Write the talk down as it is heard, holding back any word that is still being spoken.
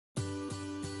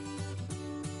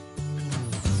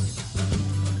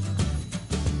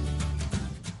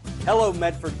Hello,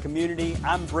 Medford community.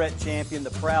 I'm Brett Champion, the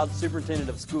proud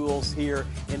superintendent of schools here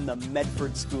in the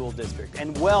Medford School District.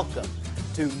 And welcome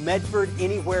to Medford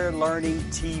Anywhere Learning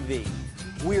TV.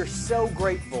 We're so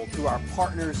grateful to our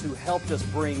partners who helped us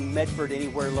bring Medford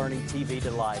Anywhere Learning TV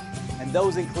to life. And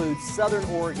those include Southern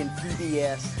Oregon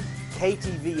PBS,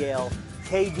 KTVL,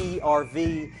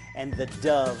 KDRV, and the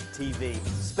Dove TV.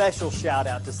 Special shout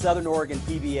out to Southern Oregon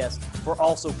PBS for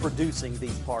also producing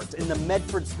these parts. In the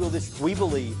Medford School District, we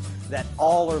believe that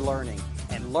all are learning,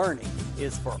 and learning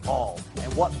is for all.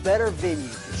 And what better venue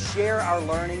to share our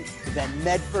learning than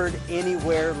Medford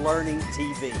Anywhere Learning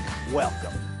TV.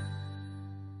 Welcome.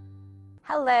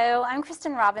 Hello, I'm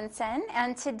Kristen Robinson,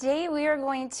 and today we are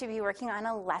going to be working on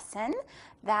a lesson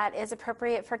that is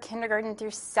appropriate for kindergarten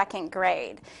through second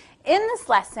grade. In this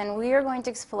lesson, we are going to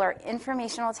explore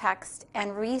informational text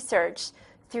and research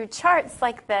through charts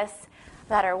like this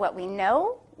that are what we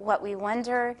know, what we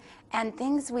wonder, and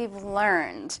things we've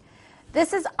learned.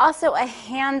 This is also a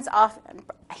hands-on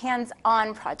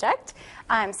project.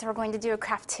 So we're going to do a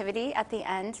craftivity at the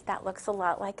end that looks a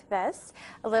lot like this.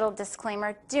 A little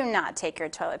disclaimer, do not take your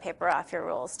toilet paper off your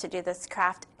rules to do this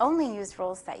craft. Only use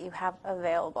rules that you have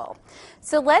available.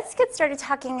 So let's get started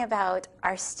talking about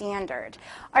our standard.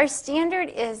 Our standard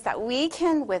is that we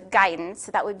can, with guidance,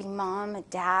 so that would be mom,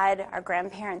 dad, our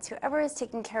grandparents, whoever is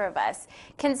taking care of us,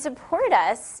 can support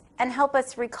us and help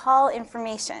us recall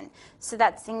information. So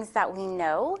that's things that we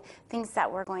know, things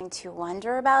that we're going to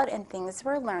wonder about, and things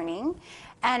we're learning.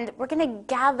 And we're going to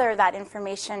gather that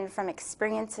information from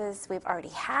experiences we've already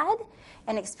had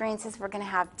and experiences we're going to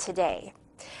have today.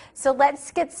 So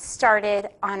let's get started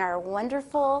on our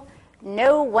wonderful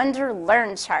No Wonder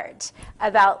Learn chart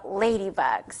about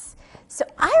ladybugs. So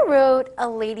I wrote a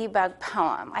ladybug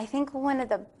poem. I think one of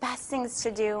the best things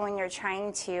to do when you're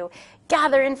trying to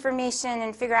gather information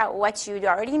and figure out what you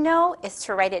already know is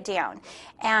to write it down.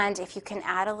 And if you can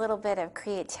add a little bit of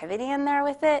creativity in there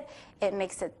with it, it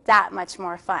makes it that much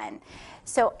more fun.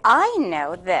 So I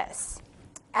know this.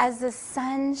 As the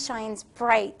sun shines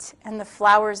bright and the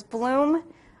flowers bloom,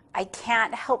 I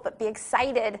can't help but be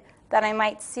excited that I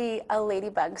might see a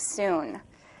ladybug soon.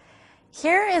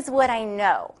 Here is what I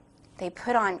know. They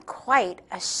put on quite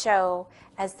a show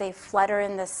as they flutter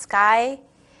in the sky.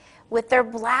 With their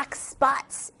black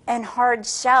spots and hard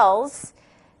shells,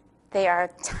 they are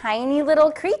tiny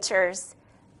little creatures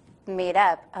made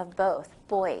up of both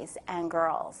boys and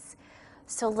girls.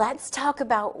 So let's talk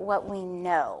about what we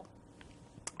know.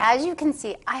 As you can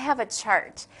see, I have a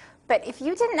chart, but if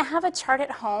you didn't have a chart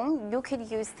at home, you could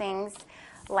use things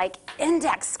like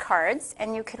index cards,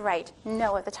 and you could write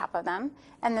 "know" at the top of them,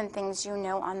 and then things you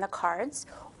know on the cards.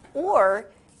 Or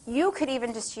you could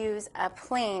even just use a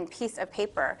plain piece of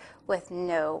paper with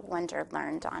 "No Wonder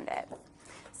Learned" on it.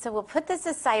 So we'll put this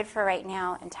aside for right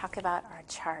now and talk about our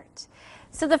chart.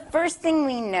 So the first thing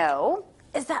we know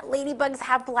is that ladybugs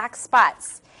have black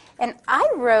spots. And I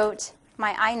wrote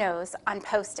my I knows on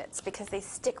Post-its because they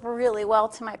stick really well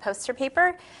to my poster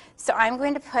paper. So I'm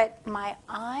going to put my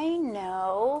I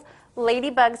know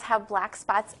ladybugs have black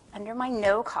spots under my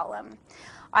know column.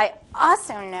 I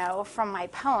also know from my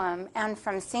poem and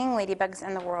from seeing ladybugs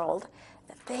in the world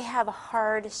that they have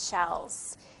hard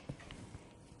shells.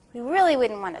 We really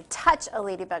wouldn't want to touch a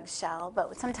ladybug shell,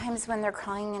 but sometimes when they're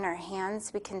crawling in our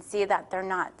hands, we can see that they're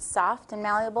not soft and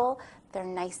malleable. They're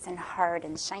nice and hard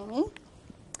and shiny.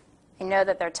 I know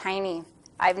that they're tiny.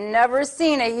 I've never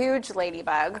seen a huge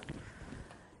ladybug.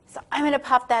 So I'm going to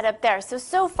pop that up there.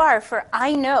 So far for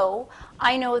I know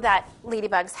that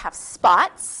ladybugs have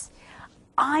spots.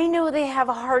 I know they have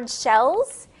hard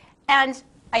shells. And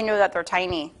I know that they're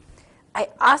tiny. I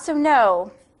also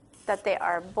know that they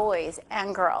are boys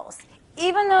and girls.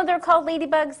 Even though they're called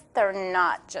ladybugs, they're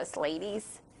not just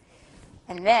ladies.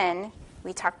 And then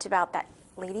we talked about that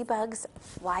ladybugs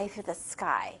fly through the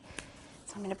sky.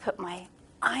 So I'm going to put my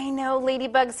I know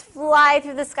ladybugs fly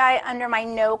through the sky under my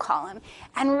know column.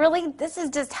 And really, this is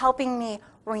just helping me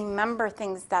remember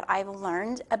things that I've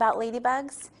learned about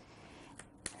ladybugs.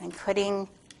 And putting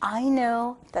I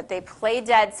know that they play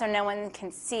dead so no one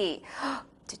can see.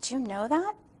 Did you know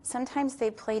that? Sometimes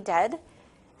they play dead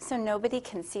so nobody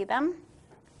can see them.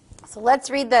 So let's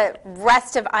read the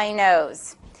rest of I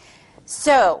knows.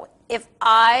 So if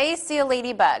I see a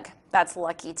ladybug, that's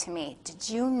lucky to me. Did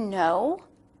you know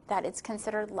that it's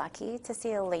considered lucky to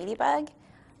see a ladybug?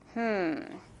 We're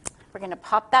going to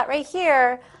pop that right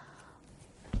here.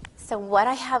 So what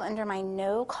I have under my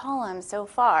know column so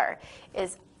far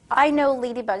is I know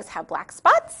ladybugs have black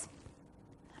spots.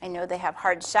 I know they have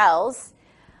hard shells.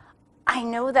 I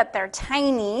know that they're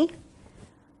tiny.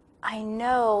 I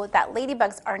know that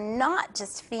ladybugs are not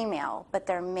just female, but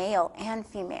they're male and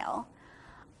female.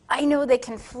 I know they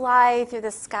can fly through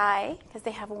the sky because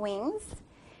they have wings.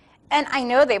 And I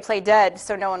know they play dead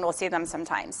so no one will see them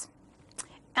sometimes.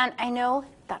 And I know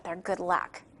that they're good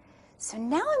luck. So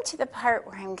now I'm to the part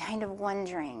where I'm kind of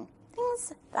wondering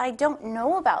things that I don't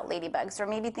know about ladybugs, or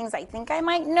maybe things I think I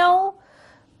might know,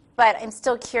 but I'm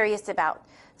still curious about.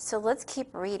 So let's keep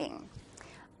reading.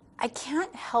 I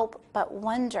can't help but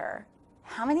wonder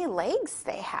how many legs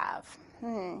they have.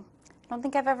 I don't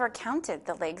think I've ever counted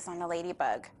the legs on a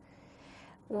ladybug.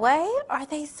 Why are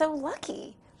they so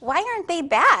lucky? Why aren't they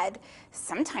bad?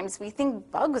 Sometimes we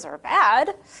think bugs are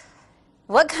bad.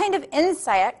 What kind of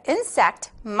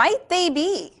insect might they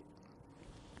be?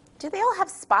 Do they all have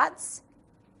spots?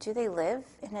 Do they live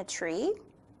in a tree?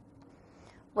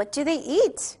 What do they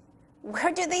eat?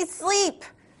 Where do they sleep?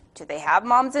 Do they have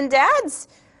moms and dads?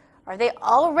 Are they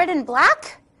all red and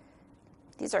black?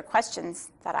 These are questions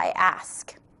that I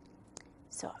ask.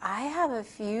 So I have a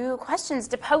few questions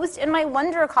to post in my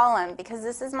wonder column, because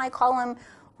this is my column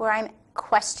where I'm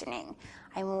questioning.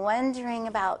 I'm wondering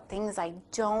about things I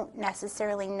don't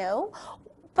necessarily know,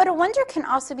 but a wonder can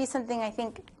also be something I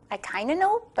think I kind of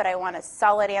know, but I want a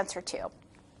solid answer to.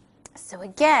 So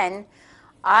again,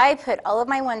 I put all of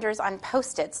my wonders on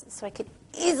Post-its so I could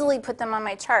easily put them on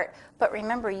my chart. But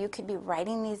remember, you could be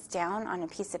writing these down on a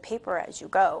piece of paper as you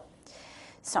go.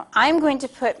 So I'm going to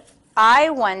put, I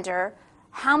wonder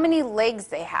how many legs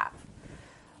they have.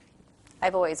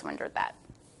 I've always wondered that,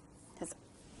 because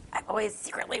I've always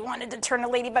secretly wanted to turn a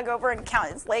ladybug over and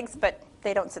count its legs, but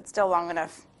they don't sit still long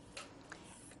enough.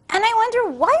 And I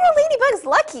wonder, why are ladybugs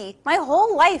lucky? My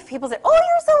whole life, people say, oh,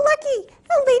 you're so lucky.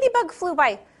 A ladybug flew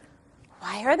by.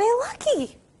 Why are they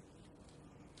lucky?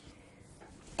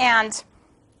 And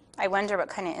I wonder what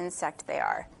kind of insect they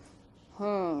are.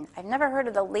 I've never heard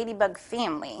of the ladybug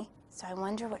family, so I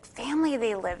wonder what family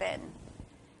they live in.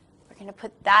 We're going to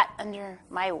put that under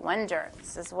my wonder.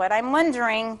 This is what I'm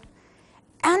wondering.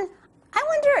 And I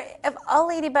wonder if all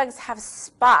ladybugs have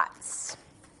spots.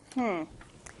 And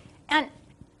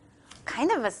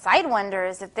kind of a side wonder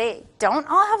is, if they don't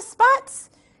all have spots,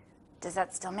 does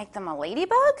that still make them a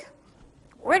ladybug?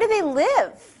 Where do they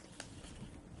live?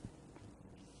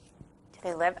 Do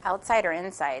they live outside or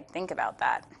inside? Think about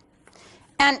that.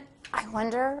 And I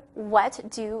wonder, what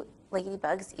do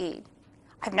ladybugs eat?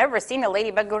 I've never seen a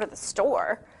ladybug go to the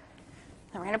store.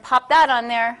 And we're going to pop that on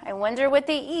there. I wonder what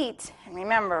they eat. And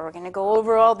remember, we're going to go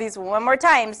over all these one more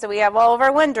time so we have all of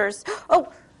our wonders.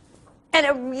 Oh, and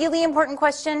a really important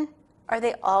question. Are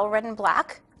they all red and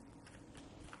black?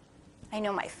 I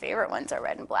know my favorite ones are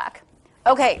red and black.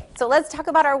 Okay, so let's talk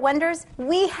about our wonders.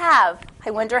 I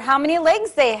wonder how many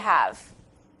legs they have.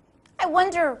 I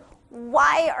wonder,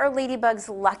 why are ladybugs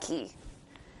lucky?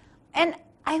 And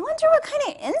I wonder what kind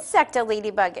of insect a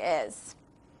ladybug is.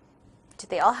 Do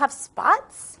they all have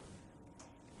spots?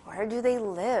 Where do they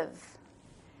live?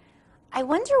 I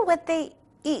wonder what they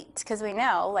eat, because we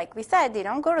know, like we said, they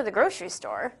don't go to the grocery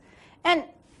store. And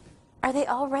are they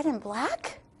all red and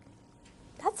black?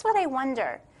 That's what I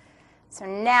wonder. So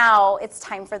now it's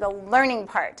time for the learning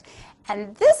part.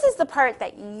 And this is the part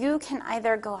that you can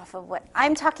either go off of what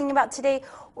I'm talking about today,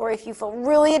 or if you feel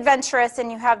really adventurous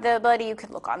and you have the ability, you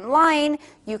could look online,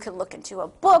 you could look into a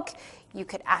book, you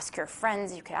could ask your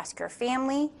friends, you could ask your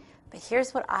family. But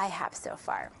here's what I have so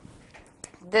far.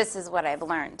 This is what I've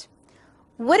learned.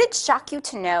 Would it shock you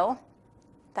to know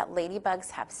that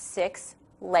ladybugs have 6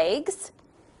 legs?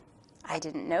 I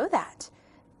didn't know that.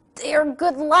 They are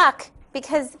good luck,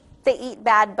 because they eat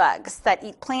bad bugs that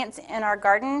eat plants in our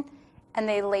garden, and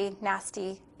they lay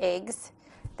nasty eggs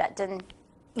that then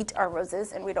eat our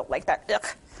roses, and we don't like that. Ugh.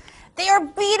 They are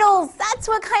beetles. That's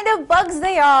what kind of bugs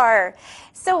they are.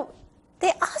 So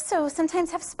they also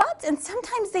sometimes have spots, and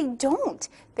sometimes they don't.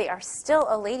 They are still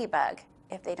a ladybug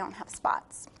if they don't have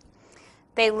spots.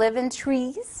 They live in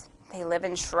trees. They live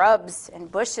in shrubs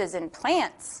and bushes and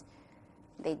plants.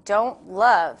 They don't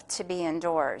love to be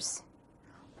indoors.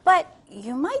 But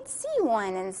you might see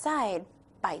one inside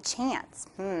by chance.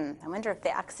 I wonder if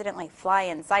they accidentally fly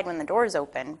inside when the door's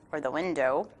open, or the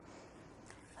window.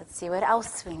 Let's see what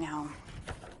else we know.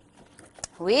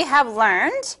 We have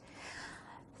learned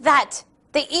that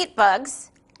they eat bugs,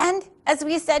 and as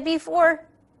we said before,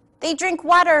 they drink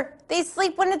water. They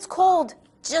sleep when it's cold,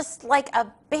 just like a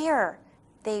bear.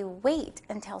 They wait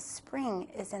until spring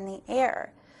is in the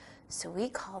air. So we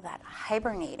call that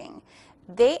hibernating.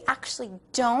 They actually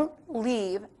don't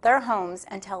leave their homes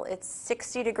until it's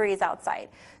 60 degrees outside.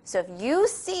 So if you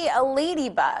see a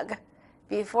ladybug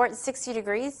before it's 60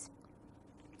 degrees,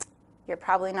 you're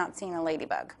probably not seeing a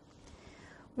ladybug.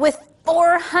 With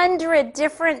 400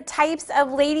 different types of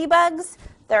ladybugs,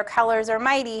 their colors are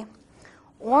mighty.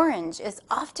 Orange is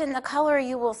often the color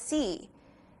you will see.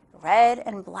 Red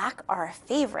and black are a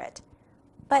favorite,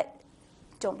 but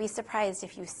don't be surprised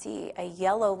if you see a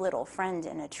yellow little friend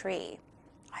in a tree.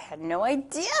 I had no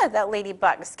idea that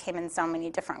ladybugs came in so many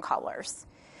different colors.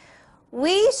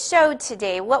 We showed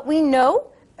today what we know,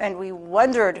 and we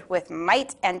wondered with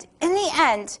might, and in the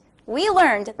end, we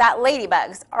learned that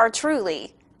ladybugs are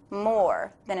truly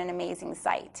more than an amazing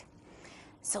sight.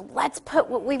 So let's put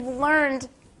what we've learned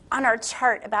on our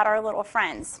chart about our little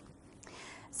friends.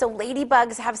 So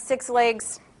ladybugs have 6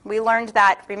 legs. We learned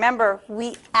that. Remember,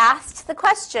 we asked the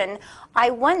question, I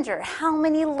wonder how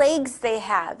many legs they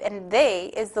have, and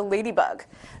they is the ladybug.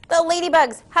 The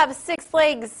ladybugs have 6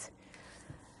 legs.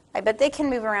 I bet they can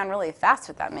move around really fast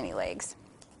with that many legs.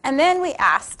 And then we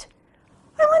asked,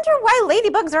 I wonder why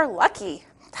ladybugs are lucky.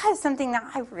 That is something that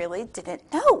I really didn't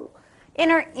know.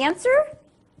 And our answer,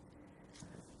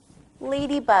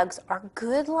 ladybugs are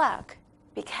good luck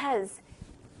because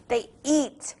they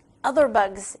eat other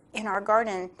bugs in our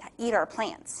garden that eat our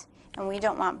plants. And we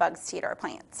don't want bugs to eat our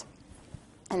plants.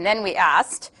 And then we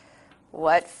asked,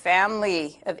 what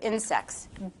family of insects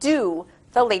do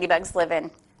the ladybugs live in?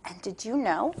 And did you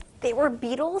know they were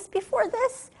beetles before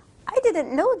this? I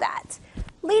didn't know that.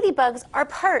 Ladybugs are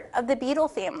part of the beetle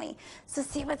family. So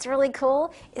see what's really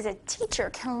cool is a teacher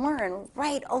can learn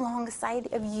right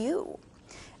alongside of you.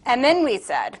 And then we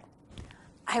said,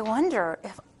 I wonder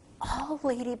if all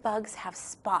ladybugs have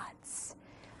spots.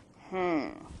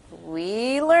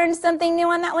 We learned something new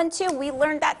on that one too. We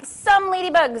learned that some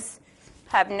ladybugs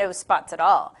have no spots at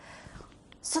all.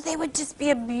 So they would just be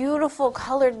a beautiful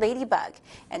colored ladybug.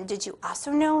 And did you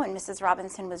also know when Mrs.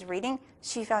 Robinson was reading,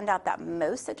 she found out that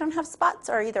most that don't have spots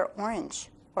are either orange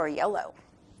or yellow.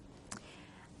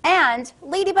 And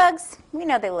ladybugs, we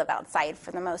know they live outside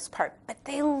for the most part, but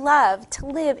they love to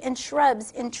live in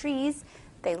shrubs and trees.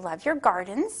 They love your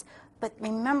gardens, but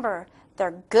remember,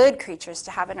 they're good creatures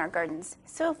to have in our gardens.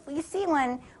 So if we see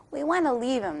one, we want to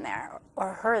leave him there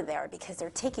or her there because they're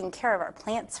taking care of our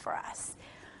plants for us.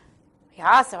 We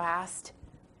also asked,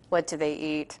 what do they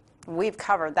eat? We've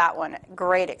covered that one at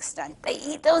great extent. They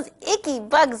eat those icky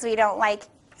bugs we don't like,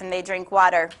 and they drink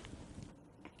water.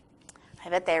 I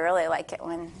bet they really like it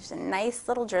when there's a nice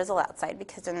little drizzle outside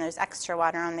because then there's extra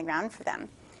water on the ground for them.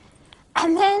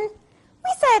 And then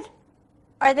we said,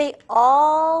 are they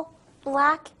all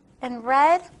black and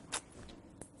red?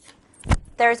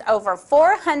 There's over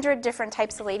 400 different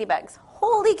types of ladybugs.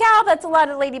 Holy cow, that's a lot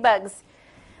of ladybugs.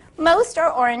 Most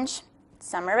are orange,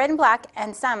 some are red and black,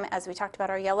 and some, as we talked about,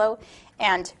 are yellow.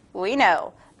 And we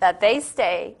know that they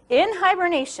stay in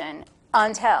hibernation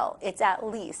until it's at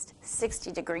least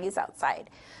 60 degrees outside.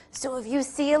 So if you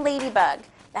see a ladybug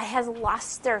that has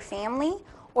lost their family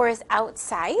or is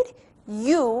outside,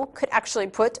 you could actually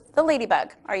put the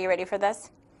ladybug, are you ready for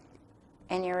this,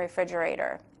 in your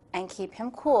refrigerator and keep him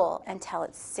cool until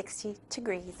it's 60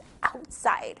 degrees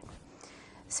outside.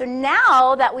 So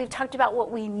now that we've talked about what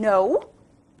we know,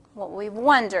 what we've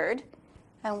wondered,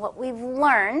 and what we've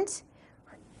learned,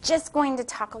 we're just going to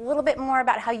talk a little bit more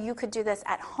about how you could do this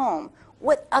at home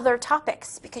with other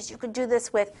topics, because you could do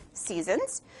this with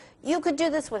seasons, you could do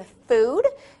this with food,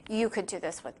 you could do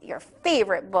this with your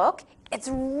favorite book. It's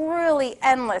really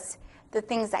endless, the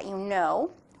things that you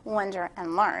know, wonder,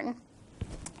 and learn.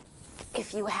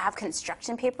 If you have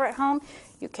construction paper at home,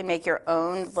 you can make your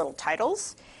own little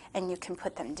titles, and you can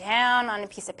put them down on a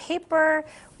piece of paper,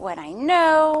 what I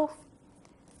know,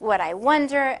 what I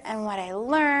wonder, and what I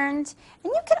learned.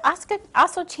 And you could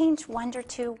also change wonder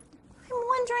to I'm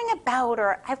wondering about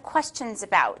or I have questions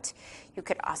about. You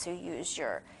could also use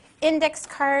your index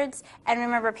cards. And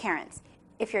remember, parents,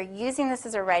 if you're using this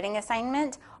as a writing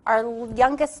assignment, our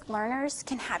youngest learners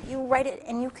can have you write it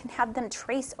and you can have them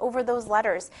trace over those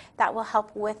letters. That will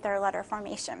help with their letter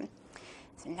formation.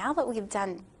 So now that we've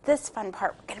done this fun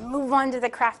part, we're going to move on to the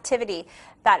craftivity.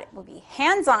 That will be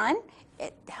hands-on.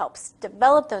 It helps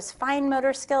develop those fine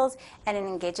motor skills and it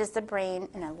engages the brain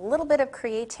in a little bit of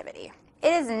creativity.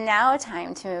 It is now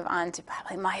time to move on to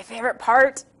probably my favorite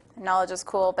part. Knowledge is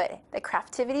cool, but the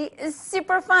craftivity is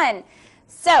super fun.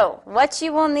 So what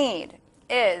you will need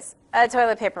is a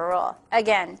toilet paper roll.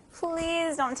 Again,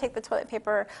 please don't take the toilet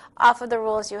paper off of the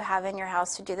rolls you have in your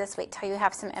house to do this. Wait till you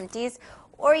have some empties.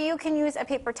 Or you can use a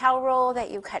paper towel roll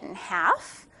that you cut in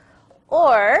half.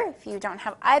 Or if you don't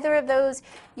have either of those,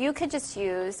 you could just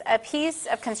use a piece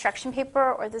of construction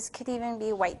paper, or this could even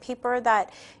be white paper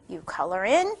that you color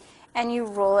in and you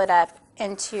roll it up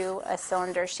into a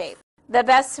cylinder shape. The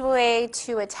best way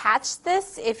to attach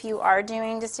this, if you are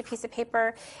doing just a piece of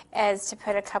paper, is to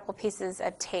put a couple pieces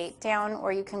of tape down,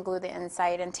 or you can glue the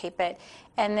inside and tape it.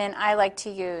 And then I like to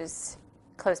use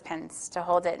clothespins to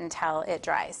hold it until it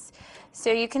dries.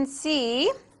 So you can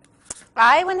see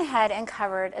I went ahead and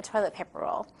covered a toilet paper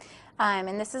roll.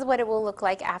 And this is what it will look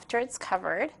like after it's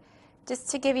covered.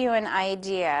 Just to give you an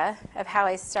idea of how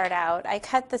I start out, I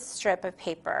cut the strip of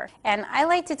paper, and I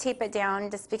like to tape it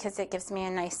down just because it gives me a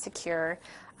nice secure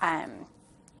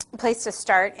place to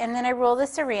start. And then I roll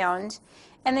this around,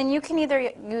 and then you can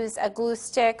either use a glue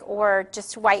stick or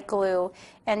just white glue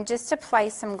and just apply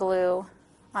some glue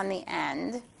on the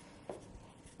end.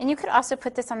 And you could also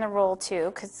put this on the roll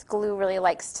too, because glue really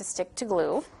likes to stick to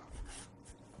glue.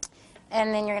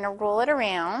 And then you're going to roll it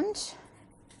around.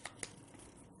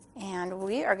 And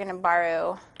we are going to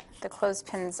borrow the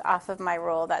clothespins off of my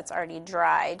roll that's already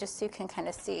dry, just so you can kind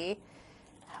of see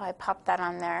how I pop that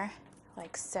on there,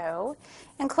 like so.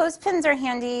 And clothespins are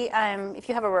handy. If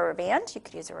you have a rubber band, you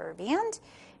could use a rubber band.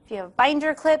 If you have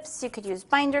binder clips, you could use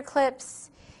binder clips.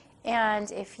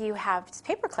 And if you have just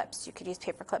paper clips, you could use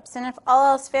paper clips. And if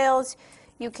all else fails,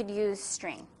 you could use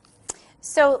string.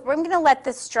 So we're going to let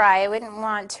this dry. I wouldn't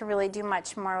want to really do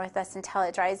much more with this until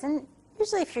it dries. And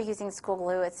usually if you're using school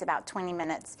glue, it's about 20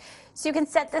 minutes. So you can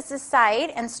set this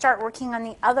aside and start working on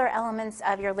the other elements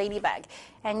of your ladybug.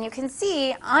 And you can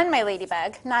see on my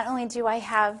ladybug, not only do I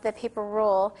have the paper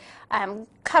roll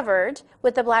covered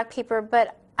with the black paper,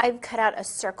 but I've cut out a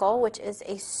circle, which is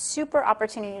a super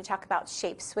opportunity to talk about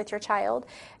shapes with your child.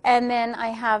 And then I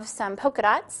have some polka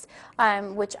dots,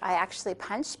 which I actually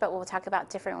punched, but we'll talk about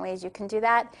different ways you can do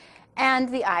that. And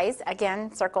the eyes,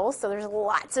 again, circles, so there's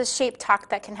lots of shape talk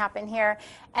that can happen here.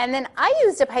 And then I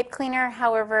used a pipe cleaner.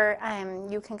 However,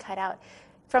 you can cut out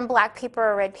from black paper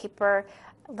or red paper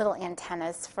little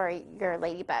antennas for your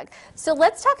ladybug. So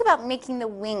let's talk about making the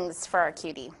wings for our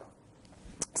cutie.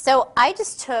 So I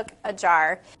just took a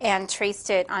jar and traced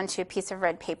it onto a piece of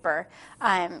red paper,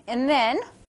 and then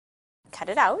cut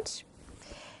it out.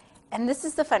 And this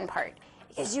is the fun part,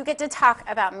 is you get to talk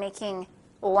about making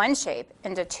one shape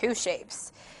into two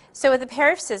shapes. So with a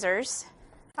pair of scissors,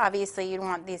 obviously you'd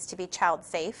want these to be child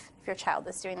safe if your child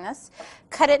is doing this.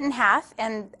 Cut it in half,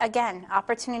 and again,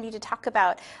 opportunity to talk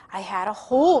about, I had a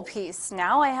whole piece,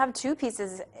 now I have two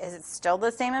pieces. Is it still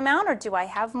the same amount, or do I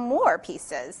have more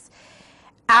pieces?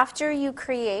 After you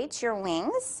create your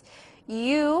wings,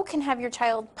 you can have your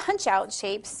child punch out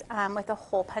shapes with a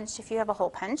hole punch if you have a hole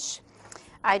punch.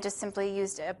 I just simply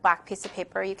used a black piece of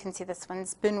paper. You can see this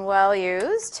one's been well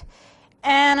used.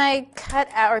 And I cut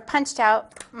out or punched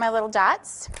out my little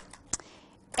dots.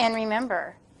 And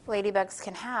remember, ladybugs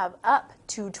can have up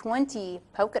to 20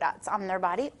 polka dots on their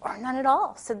body or none at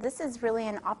all. So this is really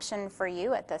an option for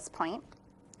you at this point.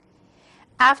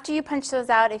 After you punch those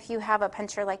out, if you have a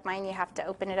puncher like mine, you have to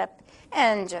open it up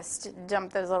and just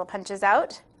dump those little punches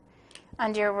out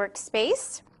onto your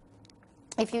workspace.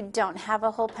 If you don't have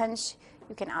a hole punch,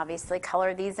 you can obviously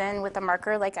color these in with a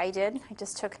marker like I did. I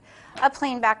just took a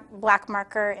plain black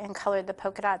marker and colored the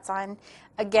polka dots on.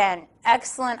 Again,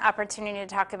 excellent opportunity to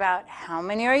talk about how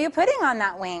many are you putting on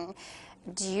that wing.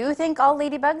 Do you think all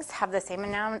ladybugs have the same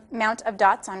amount of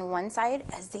dots on one side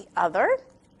as the other?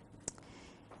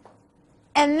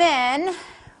 And then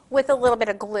with a little bit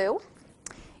of glue,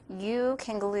 you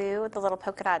can glue the little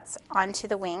polka dots onto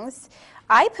the wings.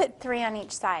 I put 3 on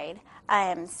each side.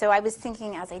 So I was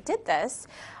thinking as I did this,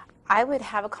 I would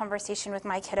have a conversation with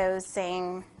my kiddos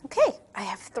saying, okay, I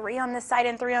have 3 on this side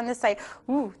and 3 on this side.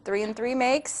 Ooh, 3 and 3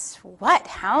 makes what?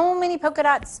 How many polka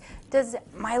dots does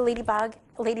my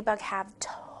ladybug have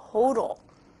total?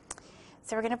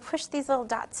 So we're going to push these little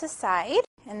dots aside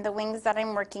and the wings that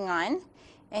I'm working on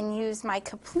and use my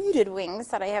completed wings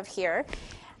that I have here,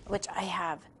 which I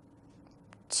have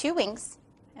 2 wings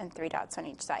and 3 dots on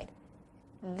each side.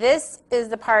 This is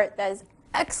the part that is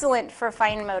excellent for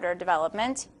fine motor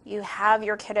development. You have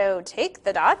your kiddo take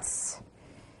the dots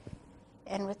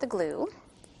and with the glue,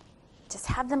 just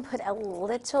have them put a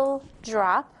little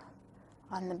drop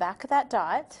on the back of that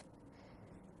dot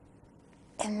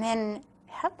and then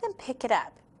have them pick it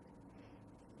up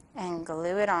and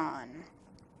glue it on.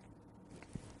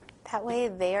 That way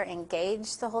they are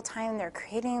engaged the whole time. They're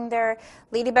creating their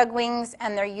ladybug wings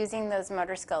and they're using those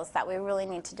motor skills that we really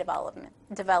need to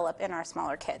develop in our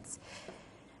smaller kids.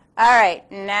 All right,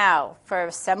 now for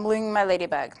assembling my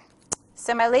ladybug.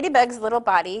 So my ladybug's little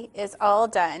body is all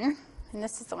done. And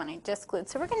this is the one I just glued.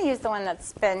 So we're going to use the one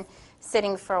that's been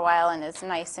sitting for a while and is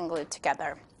nice and glued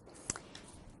together.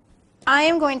 I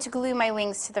am going to glue my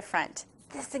wings to the front.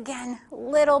 this again,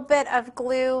 little bit of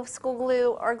glue, school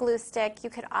glue or glue stick. You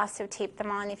could also tape them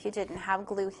on if you didn't have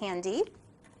glue handy.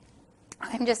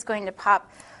 I'm just going to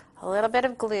pop a little bit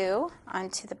of glue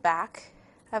onto the back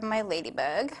of my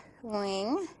ladybug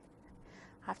wing.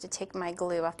 I have to take my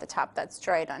glue off the top that's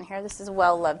dried on here. This is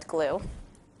well-loved glue.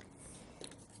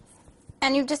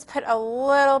 And you just put a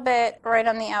little bit right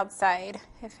on the outside,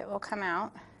 if it will come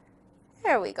out.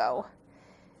 There we go.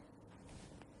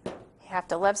 You have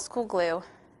to love school glue.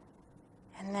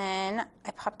 And then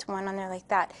I popped one on there like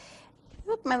that.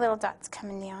 Oop, my little dot's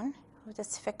coming down. We'll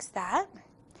just fix that.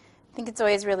 I think it's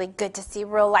always really good to see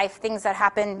real life things that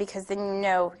happen, because then you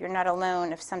know you're not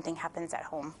alone if something happens at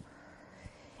home.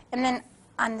 And then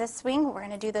on this wing, we're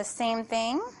going to do the same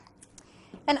thing.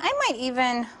 And I might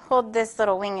even hold this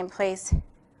little wing in place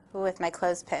with my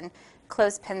clothespin.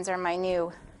 Clothespins are my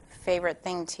new favorite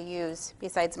thing to use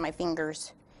besides my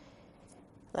fingers.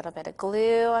 A little bit of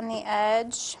glue on the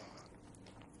edge.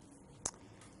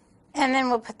 And then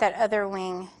we'll put that other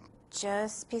wing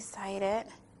just beside it.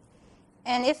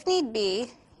 And if need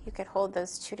be, you could hold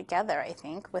those two together, I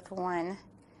think, with one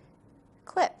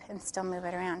clip and still move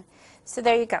it around. So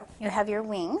there you go. You have your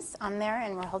wings on there,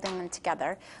 and we're holding them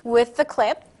together with the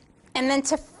clip. And then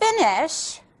to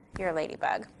finish your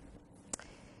ladybug,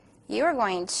 you are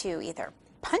going to either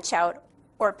punch out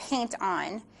or paint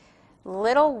on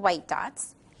little white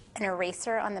dots, an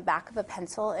eraser on the back of a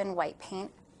pencil in white paint.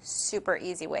 Super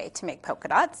easy way to make polka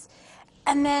dots.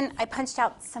 And then I punched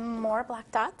out some more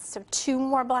black dots, so 2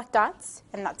 more black dots.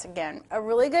 And that's, again, a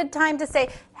really good time to say,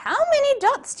 how many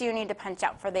dots do you need to punch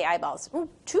out for the eyeballs? Ooh,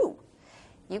 2.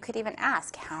 You could even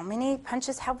ask, how many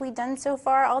punches have we done so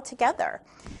far all together?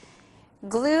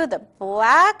 Glue the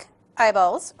black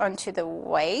eyeballs onto the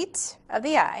white of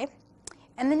the eye.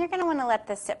 And then you're going to want to let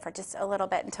this sit for just a little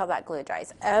bit until that glue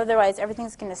dries. Otherwise,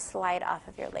 everything's going to slide off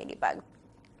of your ladybug.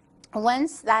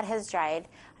 Once that has dried,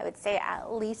 I would say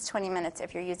at least 20 minutes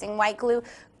if you're using white glue.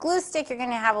 Glue stick, you're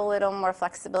going to have a little more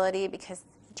flexibility because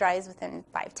it dries within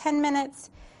 5-10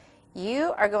 minutes.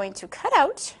 You are going to cut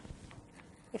out,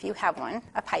 if you have one,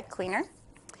 a pipe cleaner.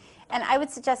 And I would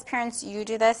suggest parents, you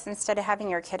do this instead of having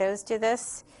your kiddos do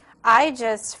this. I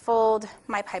just fold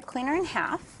my pipe cleaner in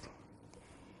half,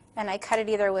 and I cut it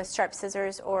either with sharp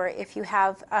scissors or if you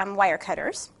have wire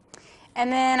cutters. And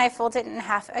then I fold it in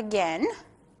half again.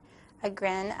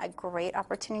 Again, a great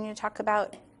opportunity to talk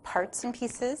about parts and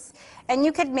pieces. And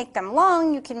you could make them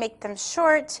long, you can make them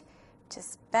short.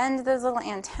 Just bend those little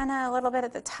antennae a little bit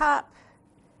at the top.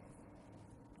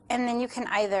 And then you can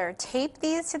either tape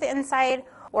these to the inside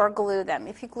or glue them.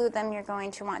 If you glue them, you're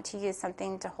going to want to use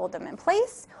something to hold them in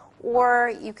place.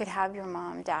 Or you could have your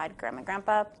mom, dad, grandma,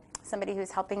 grandpa, somebody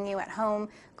who's helping you at home,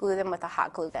 glue them with a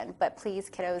hot glue gun. But please,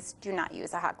 kiddos, do not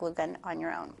use a hot glue gun on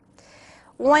your own.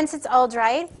 Once it's all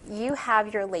dried, you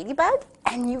have your ladybug,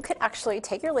 and you could actually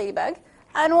take your ladybug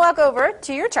and walk over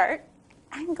to your chart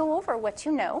and go over what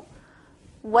you know,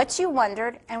 what you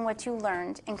wondered, and what you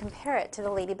learned, and compare it to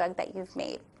the ladybug that you've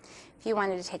made. If you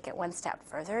wanted to take it one step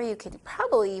further, you could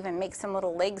probably even make some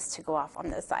little legs to go off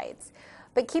on the sides.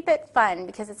 But keep it fun,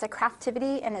 because it's a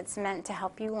craftivity and it's meant to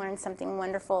help you learn something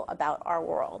wonderful about our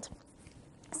world.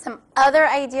 Some other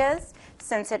ideas,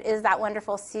 since it is that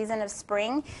wonderful season of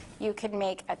spring, you could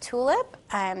make a tulip.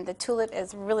 The tulip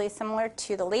is really similar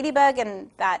to the ladybug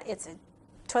in that it's a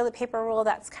toilet paper roll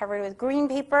that's covered with green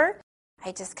paper.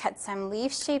 I just cut some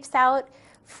leaf shapes out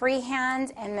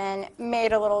freehand and then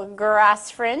made a little grass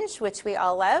fringe, which we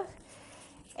all love.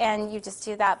 And you just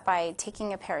do that by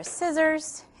taking a pair of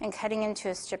scissors and cutting into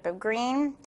a strip of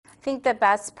green. I think the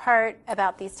best part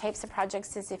about these types of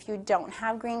projects is if you don't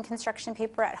have green construction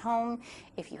paper at home,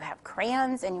 if you have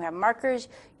crayons and you have markers,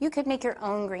 you could make your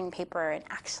own green paper, and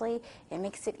actually it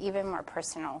makes it even more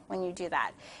personal when you do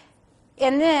that.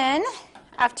 And then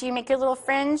after you make your little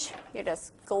fringe, you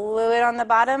just glue it on the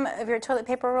bottom of your toilet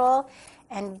paper roll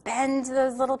and bend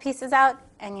those little pieces out,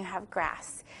 and you have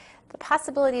grass. The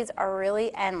possibilities are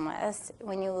really endless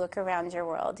when you look around your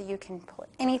world. You can pull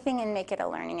anything and make it a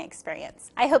learning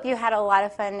experience. I hope you had a lot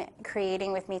of fun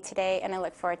creating with me today, and I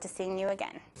look forward to seeing you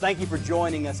again. Thank you for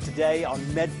joining us today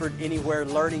on Medford Anywhere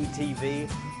Learning TV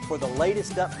for the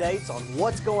latest updates on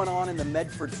what's going on in the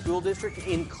Medford School District,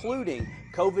 including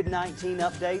COVID-19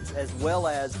 updates as well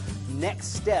as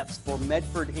next steps for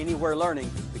Medford Anywhere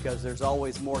Learning, because there's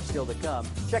always more still to come.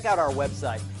 Check out our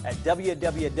website at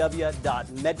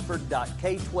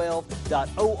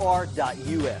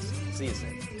www.medford.k12.or.us. See you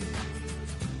soon.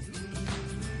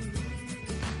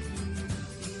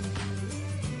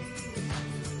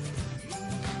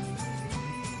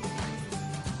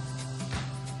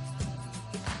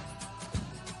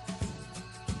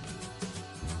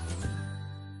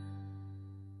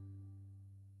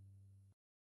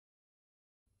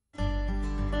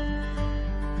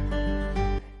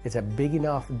 It's a big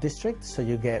enough district, so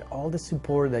you get all the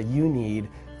support that you need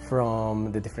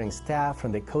from the different staff,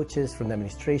 from the coaches, from the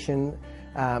administration.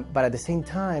 But at the same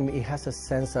time, it has a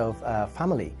sense of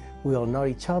family. We all know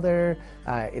each other.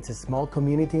 It's a small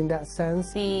community in that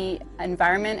sense. The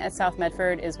environment at South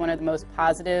Medford is one of the most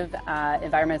positive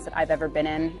environments that I've ever been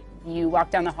in. You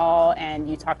walk down the hall and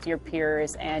you talk to your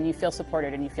peers and you feel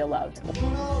supported and you feel loved.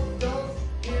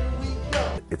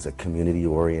 It's a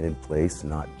community-oriented place,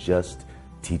 not just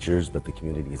teachers, but the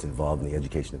community is involved in the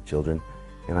education of children.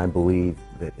 And I believe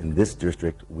that in this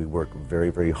district, we work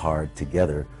very, very hard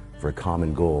together for a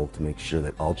common goal to make sure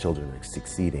that all children are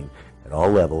succeeding at all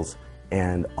levels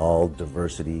and all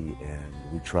diversity, and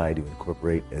we try to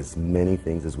incorporate as many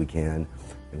things as we can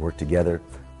and work together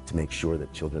to make sure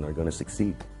that children are going to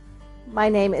succeed. My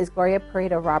name is Gloria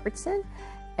Pareto Robertson,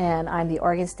 and I'm the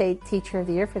Oregon State Teacher of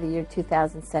the Year for the year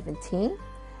 2017.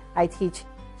 I teach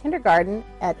kindergarten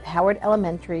at Howard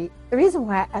Elementary. The reason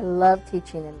why I love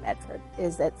teaching in Medford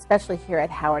is that, especially here at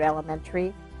Howard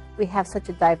Elementary, we have such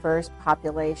a diverse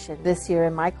population. This year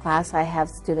in my class, I have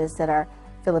students that are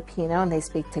Filipino and they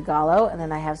speak Tagalog, and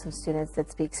then I have some students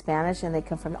that speak Spanish and they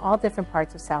come from all different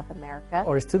parts of South America.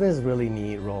 Our students really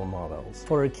need role models.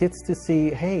 For our kids to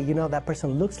see, hey, you know, that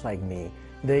person looks like me.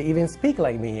 They even speak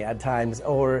like me at times,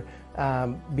 or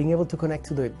being able to connect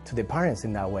to the parents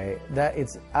in that way. That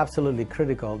it's absolutely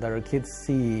critical that our kids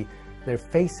see their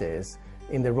faces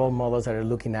in the role models that they're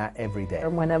looking at every day.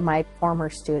 One of my former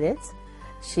students,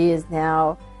 she is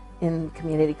now in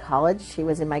community college. She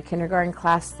was in my kindergarten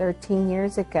class 13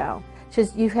 years ago. She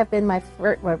says, you have been my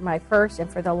first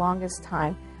and for the longest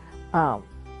time,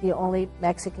 the only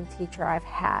Mexican teacher I've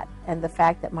had. And the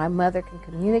fact that my mother can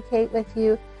communicate with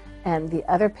you and the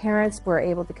other parents were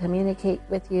able to communicate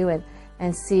with you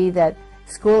and see that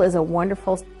school is a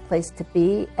wonderful place to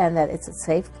be and that it's a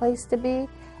safe place to be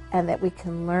and that we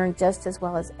can learn just as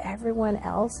well as everyone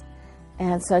else.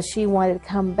 And so she wanted to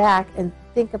come back and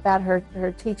think about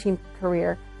her teaching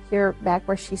career here back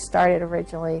where she started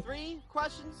originally. 3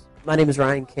 questions. My name is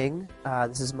Ryan King.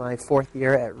 This is my 4th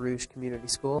year at Rouge Community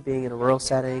School. Being in a rural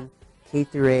setting, K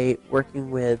through 8, working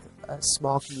with a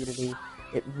small community,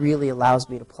 it really allows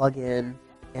me to plug in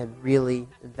and really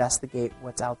investigate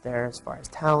what's out there as far as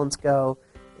talents go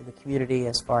in the community,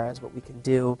 as far as what we can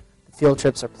do. The field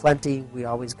trips are plenty. We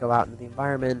always go out into the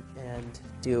environment and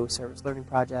do service learning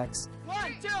projects.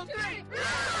 1, 2, 3.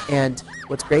 And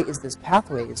what's great is this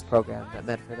Pathways program that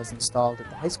Medford has installed at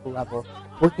the high school level.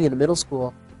 Working in a middle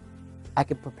school, I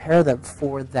can prepare them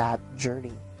for that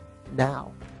journey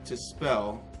now. To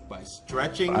spell by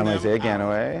stretching I'm them Isaiah out.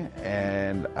 Ganaway,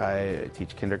 and I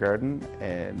teach kindergarten,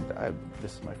 and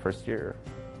this is my 1st year.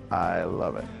 I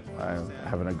love it. I'm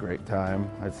having a great time.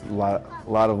 It's a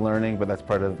lot of learning, but that's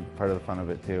part of the fun of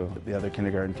it too. The other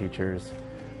kindergarten teachers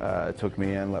took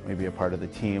me in, let me be a part of the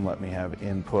team, let me have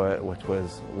input, which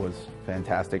was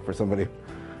fantastic for somebody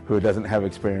who doesn't have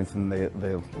experience, and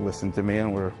they listened to me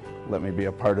and let me be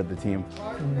a part of the team.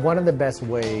 One of the best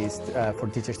ways for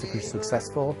teachers to be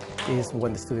successful is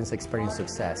when the students experience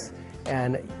success.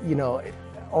 And you know,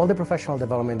 all the professional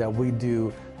development that we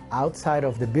do outside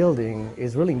of the building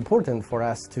is really important for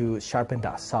us to sharpen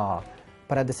that saw.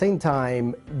 But at the same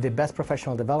time, the best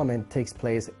professional development takes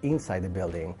place inside the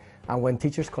building. And when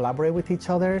teachers collaborate with each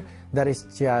other, that is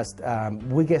just,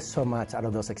 we get so much out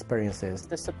of those experiences.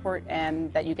 The support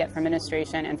that you get from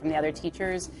administration and from the other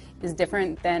teachers is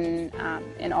different than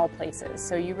in all places.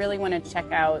 So you really want to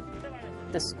check out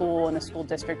the school and the school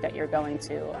district that you're going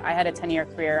to. I had a 10-year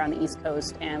career on the East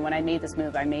Coast, and when I made this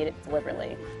move, I made it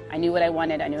deliberately. I knew what I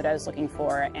wanted, I knew what I was looking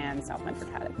for, and South Medford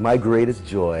had it. My greatest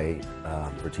joy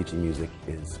for teaching music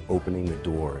is opening the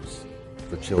doors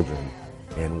for children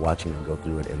and watching them go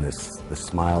through it, and the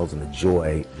smiles and the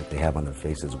joy that they have on their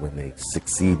faces when they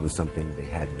succeed with something they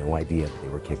had no idea that they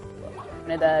were capable of.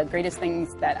 One of the greatest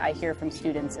things that I hear from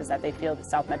students is that they feel that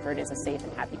South Medford is a safe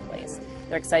and happy place.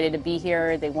 They're excited to be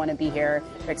here, they want to be here,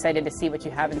 they're excited to see what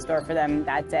you have in store for them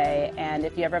that day, and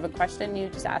if you ever have a question, you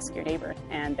just ask your neighbor,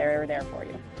 and they're there for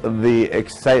you. The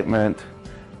excitement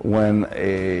when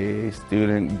a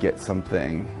student gets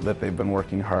something that they've been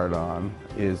working hard on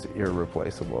is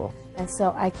irreplaceable. And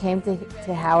so I came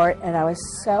to Howard, and I was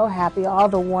so happy, all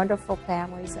the wonderful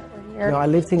families that were here. You know, I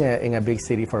lived in a big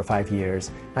city for 5 years,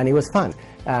 and it was fun.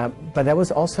 But there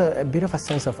was also a bit of a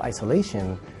sense of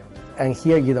isolation, and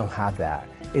here you don't have that.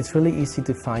 It's really easy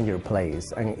to find your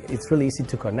place, and it's really easy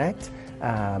to connect,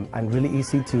 and really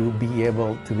easy to be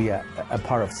able to be a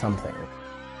part of something.